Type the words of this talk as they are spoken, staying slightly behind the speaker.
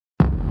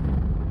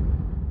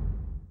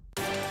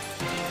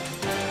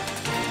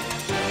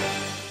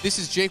This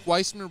is Jake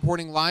Weisman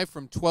reporting live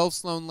from 12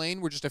 Sloan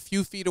Lane. We're just a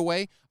few feet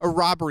away. A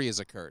robbery has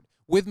occurred.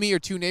 With me are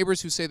two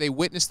neighbors who say they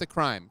witnessed the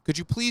crime. Could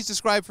you please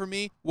describe for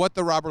me what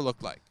the robber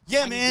looked like?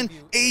 Yeah, man,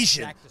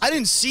 Asian. I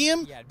didn't see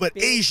him, but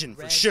Asian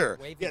for sure.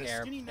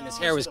 And his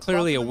hair was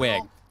clearly a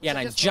wig. He had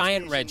on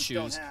giant red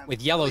shoes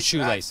with yellow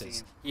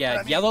shoelaces. He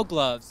had yellow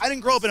gloves. I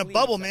didn't grow up in a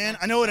bubble, man.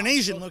 I know what an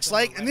Asian looks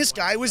like, and this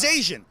guy was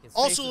Asian.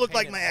 Also looked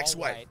like my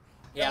ex-wife.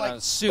 He had on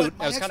a suit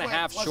that was kind of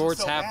half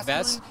shorts, half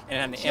vest, and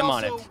had an M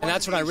on it. And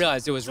that's when I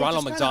realized it was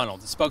Ronald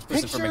McDonald, the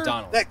spokesperson for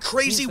McDonald's. That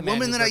crazy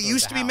woman that I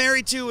used to be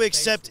married to,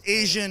 except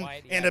Asian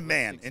and a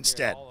man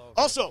instead.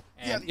 Also,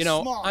 and, you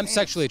know, I'm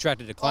sexually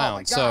attracted to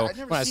clowns, so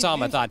when I saw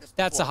him, I thought,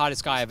 that's the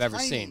hottest guy I've ever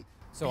seen.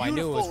 So I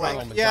knew it was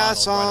Ronald McDonald. Yeah, I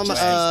saw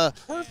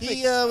him.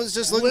 He was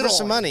just looking for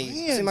some money.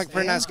 Seemed like a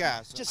pretty nice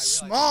guy. Just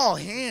small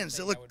hands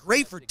that look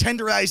great for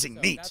tenderizing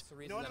meat.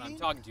 You know what I'm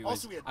talking to you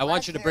is, I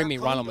want you to bring me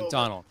Ronald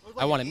McDonald.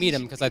 I want to meet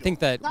him because I think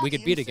that we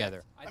could be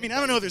together. I mean, I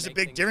don't know if there's a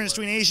big difference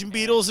between Asian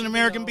Beatles and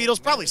American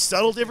Beatles. Probably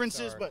subtle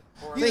differences, but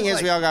the thing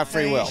is, we all got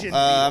free will.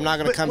 I'm not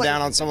going to come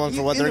down on someone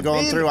for what they're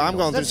going through. I'm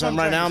going through something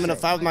right now. I'm in a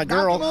fight with my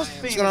girl.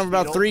 It's going on for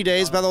about 3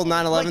 days about the old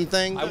 9/11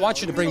 thing. I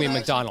want you to bring me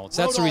McDonald's.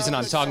 That's the reason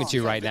I'm talking to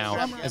you right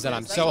now, is that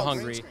I'm so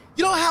hungry.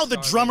 You know how the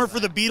drummer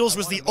for the Beatles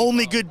was the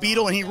only good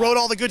Beatle and he wrote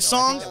all the good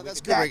songs? That's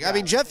good, Rick. I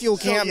mean, jet fuel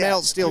can't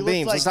melt steel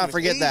beams. Let's not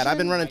forget that. I've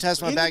been running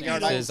tests in my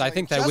backyard. I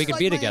think that we could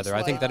be together.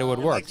 I think that it would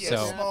work.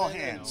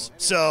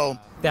 So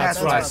that's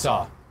what I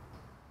saw.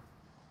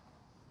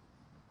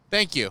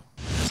 Thank you.